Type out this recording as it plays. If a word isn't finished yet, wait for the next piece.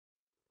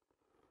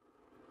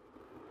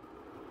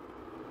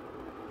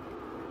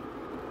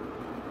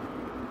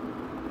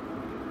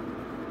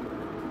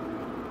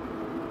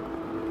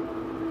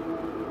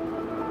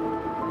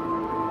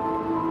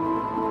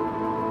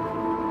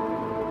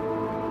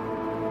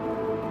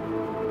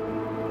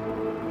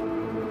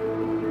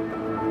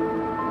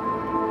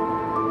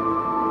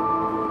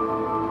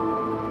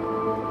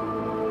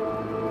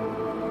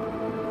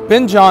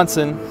Ben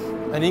Jonson,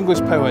 an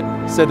English poet,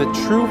 said that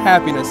true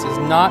happiness is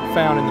not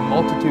found in the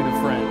multitude of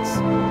friends,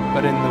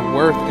 but in the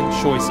worth and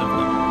choice of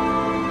them.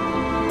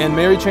 And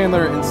Mary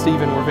Chandler and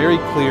Stephen were very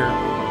clear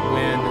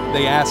when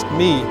they asked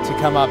me to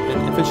come up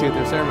and officiate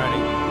their ceremony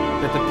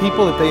that the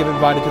people that they have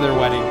invited to their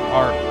wedding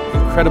are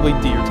incredibly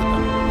dear to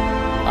them.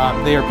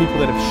 They are people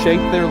that have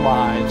shaped their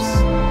lives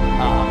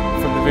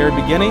from the very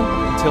beginning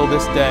until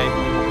this day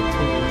and will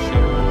continue to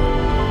share with them.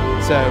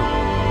 So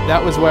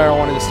that was where I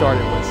wanted to start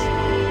it was.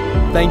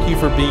 Thank you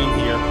for being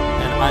here,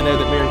 and I know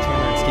that Mary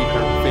Chandler and Stephen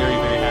are very,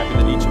 very happy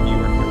that each of you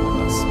are here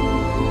with us.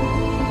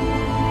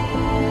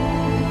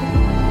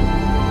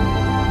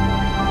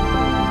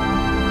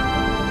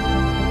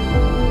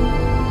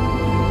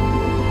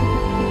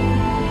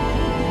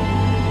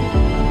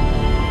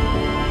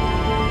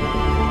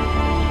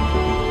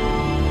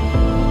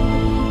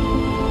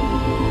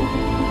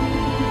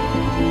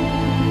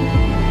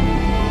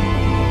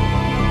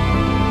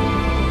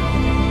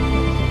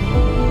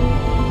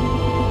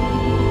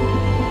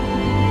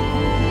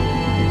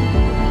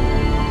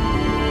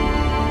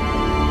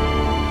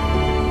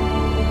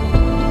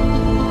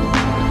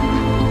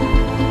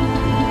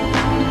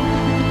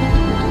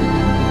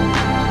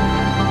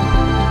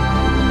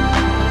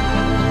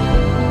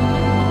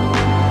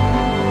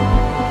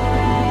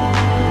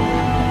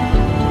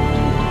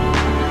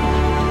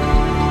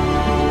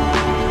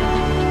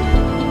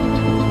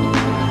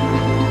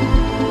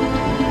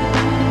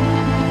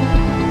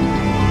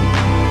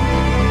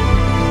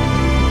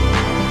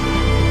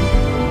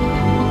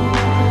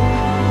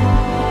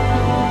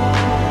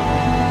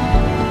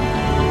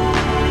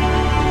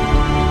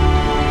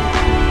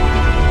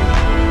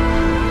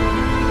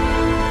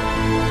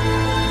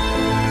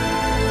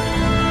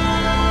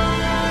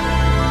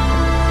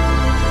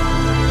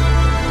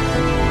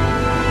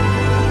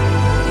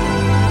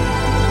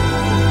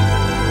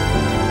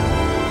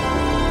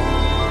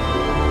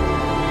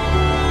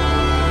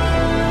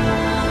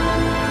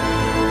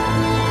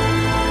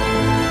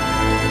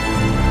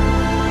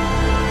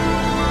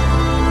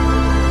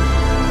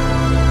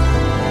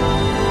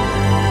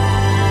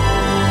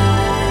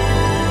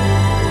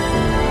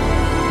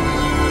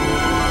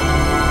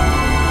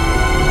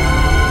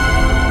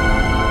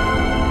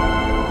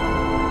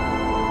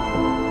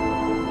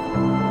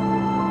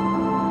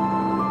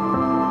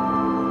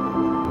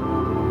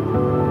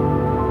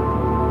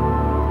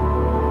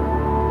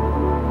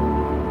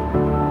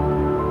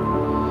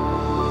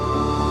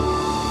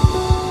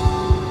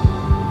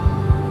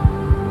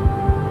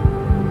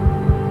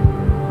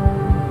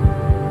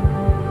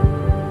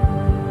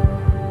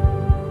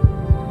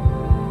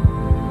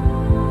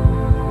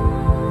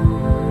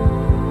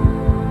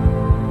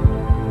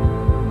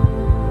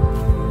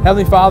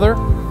 Heavenly Father,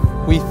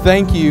 we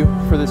thank you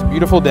for this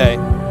beautiful day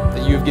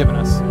that you have given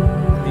us,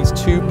 and these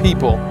two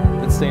people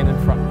that stand in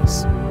front of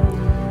us.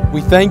 We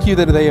thank you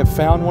that they have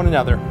found one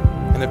another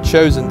and have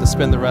chosen to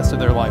spend the rest of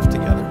their life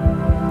together.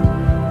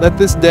 Let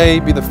this day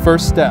be the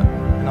first step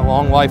in a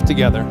long life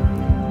together,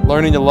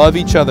 learning to love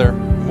each other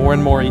more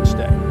and more each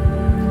day.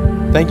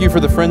 Thank you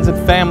for the friends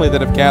and family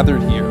that have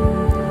gathered here,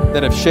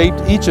 that have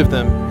shaped each of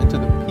them into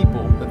the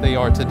people that they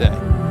are today.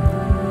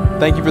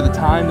 Thank you for the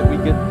time that we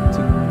get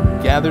to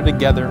gather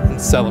together and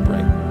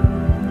celebrate.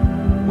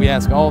 We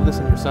ask all of this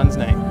in your Son's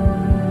name.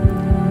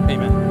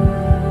 Amen.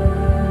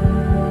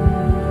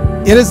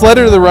 In his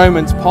letter to the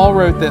Romans, Paul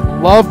wrote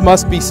that love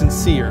must be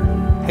sincere,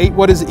 hate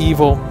what is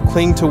evil,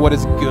 cling to what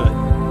is good,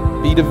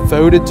 be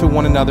devoted to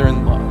one another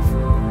in love,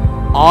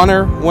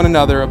 honor one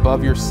another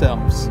above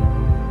yourselves,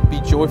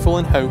 be joyful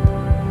in hope,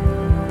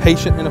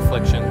 patient in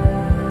affliction,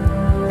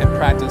 and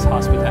practice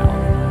hospitality.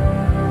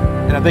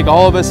 And I think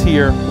all of us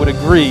here would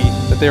agree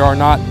that there are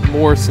not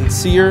more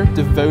sincere,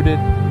 devoted,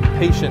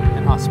 patient,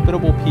 and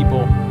hospitable people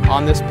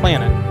on this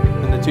planet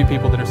than the two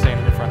people that are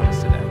standing in front of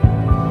us today.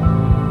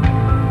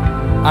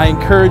 I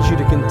encourage you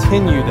to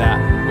continue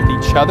that with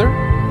each other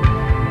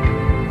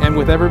and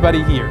with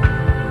everybody here.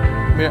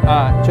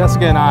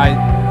 Jessica and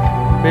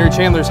I, Mary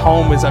Chandler's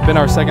home has been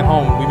our second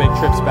home. We make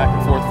trips back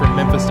and forth from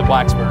Memphis to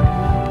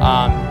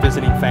Blacksburg,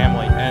 visiting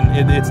family.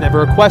 And it's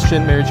never a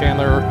question, Mary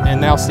Chandler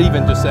and now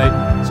Stephen just say,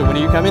 so when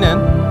are you coming in?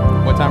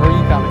 What time are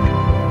you coming?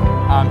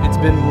 It's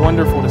been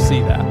wonderful to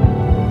see that.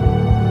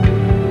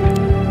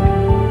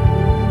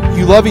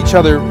 You love each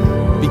other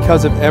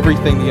because of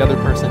everything the other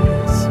person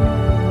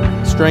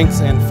is,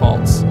 strengths and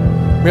faults.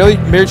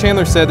 Mary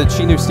Chandler said that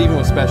she knew Stephen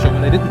was special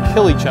when they didn't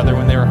kill each other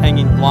when they were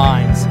hanging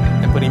blinds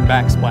and putting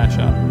backsplash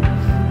up.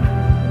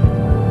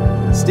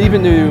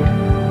 Stephen knew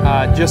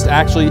just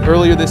actually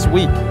earlier this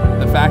week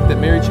the fact that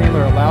Mary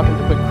Chandler allowed him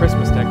to put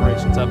Christmas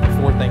decorations up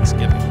before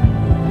Thanksgiving.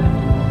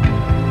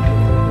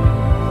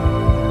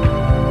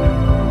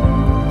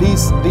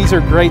 These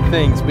are great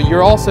things, but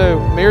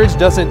marriage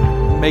doesn't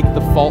make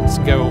the faults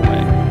go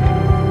away.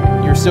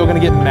 You're still going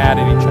to get mad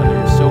at each other.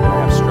 You're still going to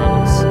have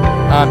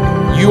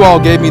struggles. You all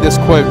gave me this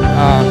quote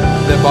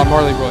that Bob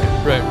Marley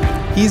wrote.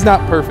 He's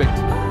not perfect.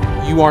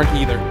 You aren't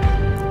either.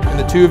 And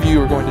the two of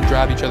you are going to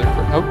drive each other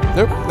crazy. Oh,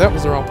 nope, that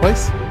was the wrong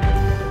place.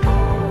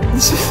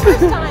 First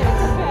time,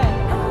 it's okay.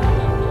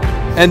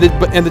 And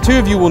the two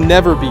of you will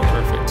never be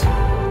perfect.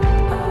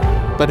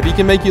 But if he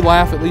can make you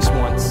laugh at least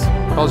once,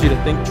 calls you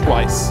to think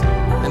twice,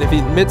 and if he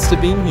admits to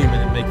being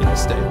human and making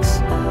mistakes,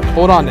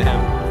 hold on to him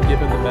and give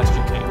him the best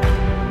you can.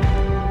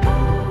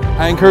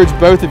 I encourage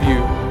both of you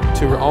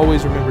to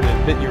always remember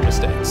to admit your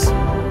mistakes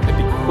and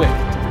be quick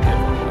to forgive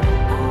one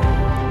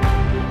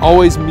another.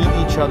 Always meet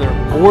each other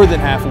more than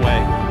halfway,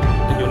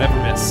 and you'll never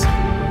miss.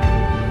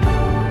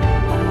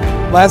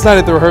 Last night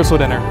at the rehearsal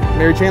dinner,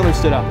 Mary Chandler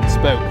stood up and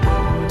spoke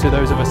to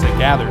those of us that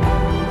gathered.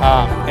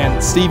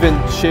 And Stephen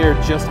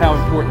shared just how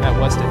important that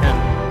was to him,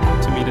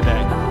 to me today.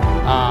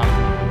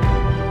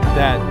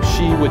 That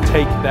she would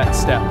take that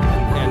step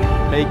and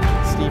make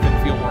Stephen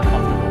feel more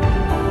comfortable.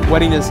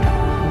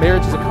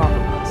 Marriage is a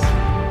compromise.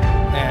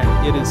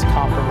 And it is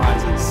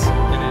compromises,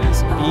 and it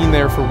is being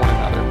there for one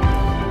another.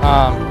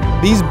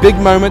 These big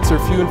moments are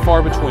few and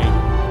far between.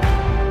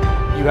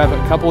 You have a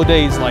couple of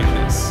days like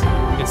this.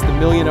 It's the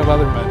million of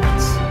other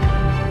moments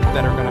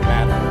that are going to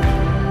matter.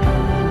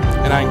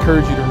 And I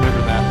encourage you to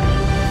remember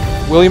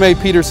that. William A.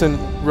 Peterson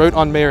wrote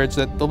on marriage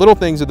that the little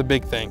things are the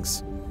big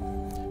things.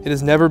 It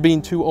is never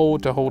being too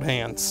old to hold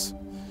hands.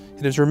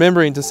 It is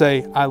remembering to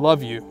say, I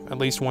love you, at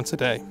least once a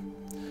day.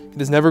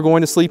 It is never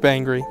going to sleep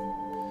angry.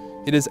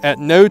 It is at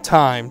no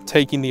time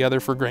taking the other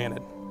for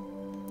granted.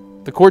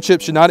 The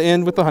courtship should not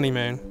end with the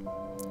honeymoon.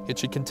 It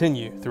should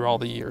continue through all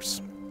the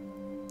years.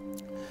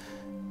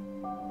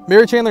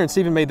 Mary Chandler and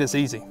Stephen made this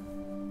easy.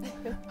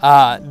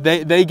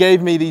 They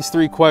gave me these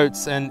 3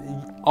 quotes, and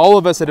all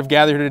of us that have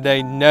gathered here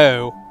today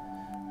know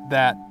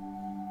that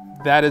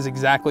that is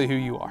exactly who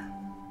you are.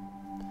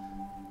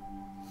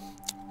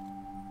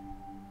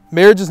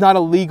 Marriage is not a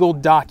legal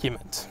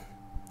document.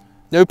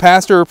 No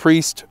pastor or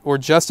priest or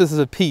justice of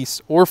the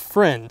peace or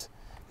friend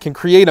can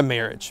create a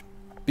marriage,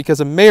 because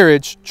a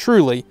marriage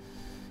truly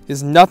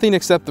is nothing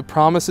except the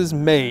promises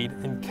made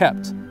and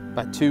kept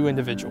by 2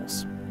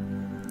 individuals.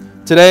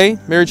 Today,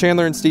 Mary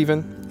Chandler and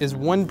Stephen, is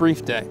one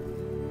brief day.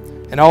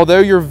 And although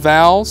your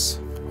vows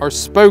are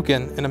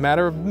spoken in a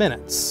matter of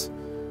minutes,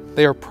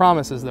 they are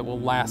promises that will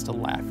last a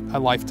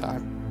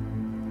lifetime.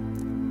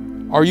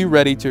 Are you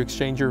ready to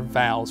exchange your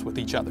vows with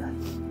each other?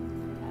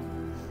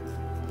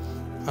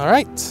 All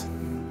right.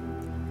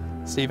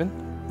 Stephen,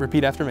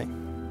 repeat after me.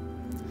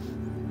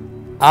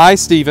 I,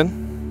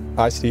 Stephen.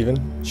 I,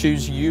 Stephen.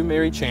 Choose you,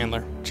 Mary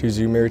Chandler. Choose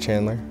you, Mary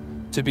Chandler.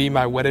 To be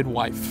my wedded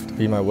wife. To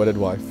be my wedded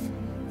wife.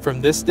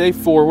 From this day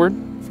forward.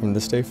 From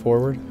this day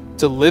forward.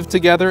 To live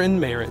together in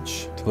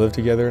marriage. To live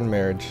together in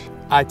marriage.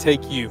 I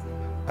take you.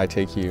 I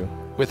take you.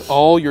 With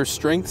all your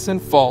strengths and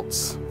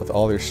faults. With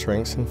all your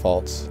strengths and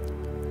faults.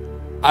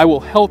 I will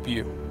help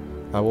you.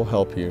 I will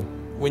help you.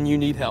 When you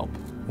need help.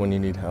 When you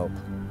need help.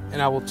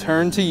 And I will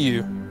turn to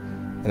you.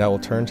 And I will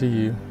turn to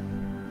you.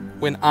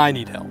 When I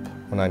need help.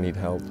 When I need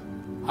help.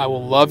 I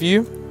will love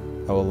you.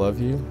 I will love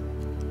you.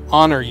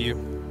 Honor you.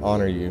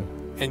 Honor you.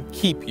 And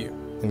keep you.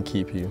 And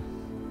keep you.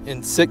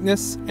 In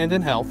sickness and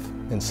in health.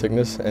 In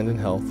sickness and in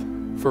health.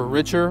 For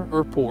richer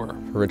or poorer.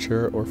 For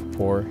richer or for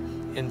poor.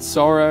 In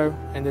sorrow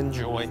and in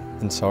joy.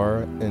 In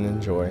sorrow and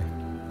in joy.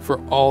 For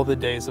all the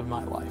days of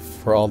my life.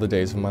 For all the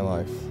days of my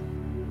life.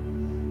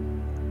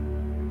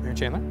 Mary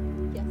Chandler?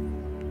 Yes.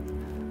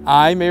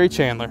 I, Mary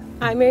Chandler.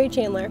 I, Mary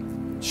Chandler.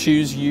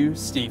 Choose you,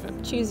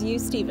 Stephen. Choose you,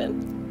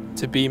 Stephen.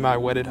 To be my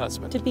wedded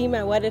husband. To be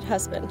my wedded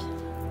husband.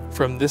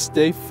 From this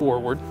day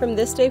forward. From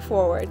this day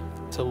forward.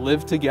 To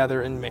live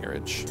together in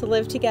marriage. To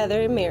live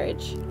together in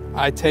marriage.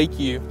 I take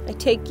you. I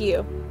take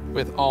you.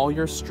 With all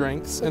your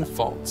strengths and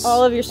faults.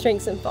 All of your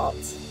strengths and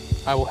faults.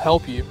 I will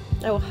help you.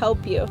 I will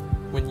help you.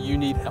 When you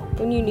need help.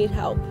 When you need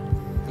help.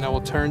 And I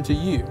will turn to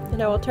you.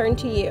 And I will turn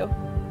to you.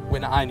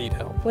 When I need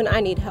help. When I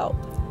need help.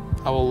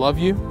 I will love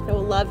you. I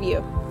will love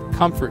you.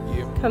 Comfort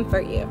you.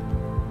 Comfort you.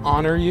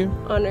 Honor you.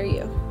 Honor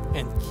you.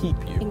 And keep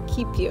you. And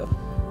keep you.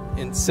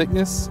 In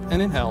sickness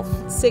and in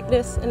health.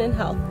 Sickness and in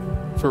health.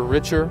 For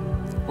richer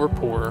or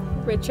poorer.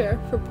 Richer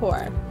for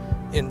poorer.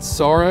 In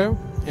sorrow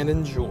and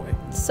in joy.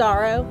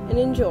 Sorrow and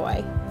in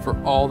joy. For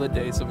all the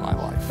days of my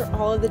life. For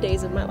all of the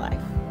days of my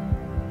life.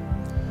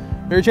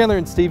 Mary Chandler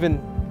and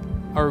Stephen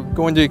are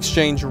going to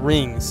exchange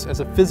rings as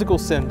a physical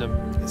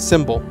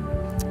symbol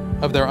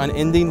of their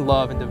unending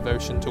love and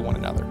devotion to one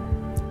another.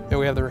 May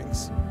we have the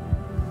rings.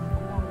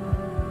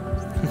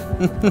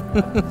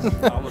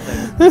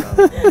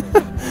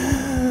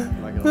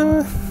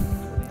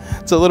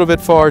 It's a little bit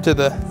far to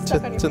the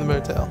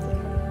motel.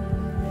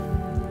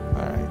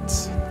 All right.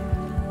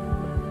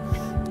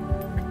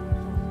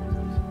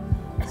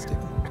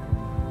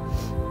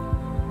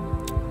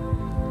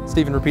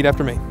 Stephen, repeat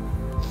after me.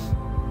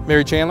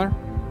 Mary Chandler.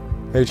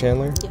 Mary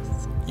Chandler.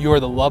 Yes. You are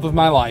the love of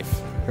my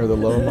life. You are the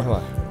love of my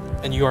life.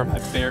 And you are my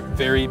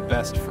very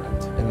best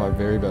friend. And my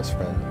very best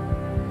friend.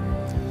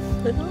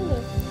 Put it on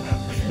there.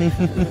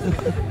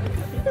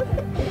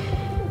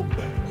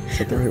 Is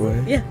that the right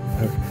way? Yeah.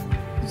 Okay.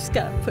 You just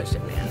gotta push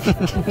it, man.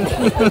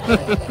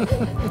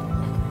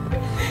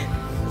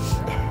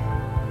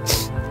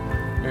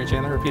 Mary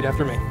Chandler, repeat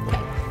after me.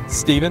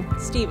 Stephen.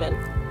 Stephen.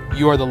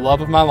 You are the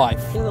love of my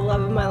life. You're the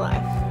love of my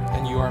life.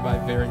 And you are my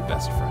very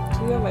best friend.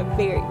 You are my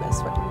very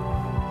best friend.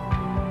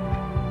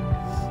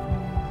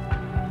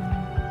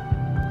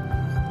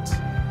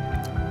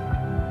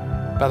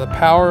 By the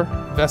power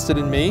vested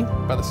in me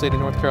by the state of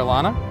North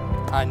Carolina,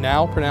 I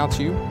now pronounce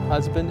you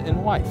husband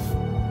and wife.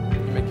 You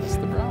may kiss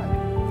the bride.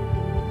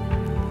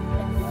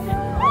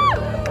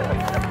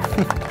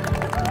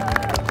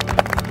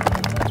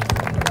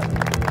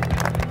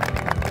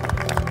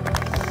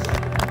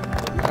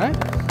 All right.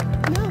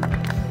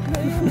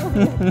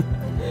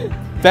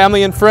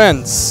 Family and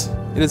friends,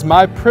 it is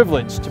my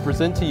privilege to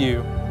present to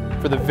you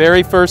for the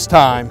very first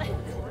time,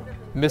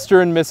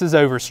 Mr. and Mrs.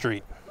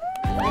 Overstreet.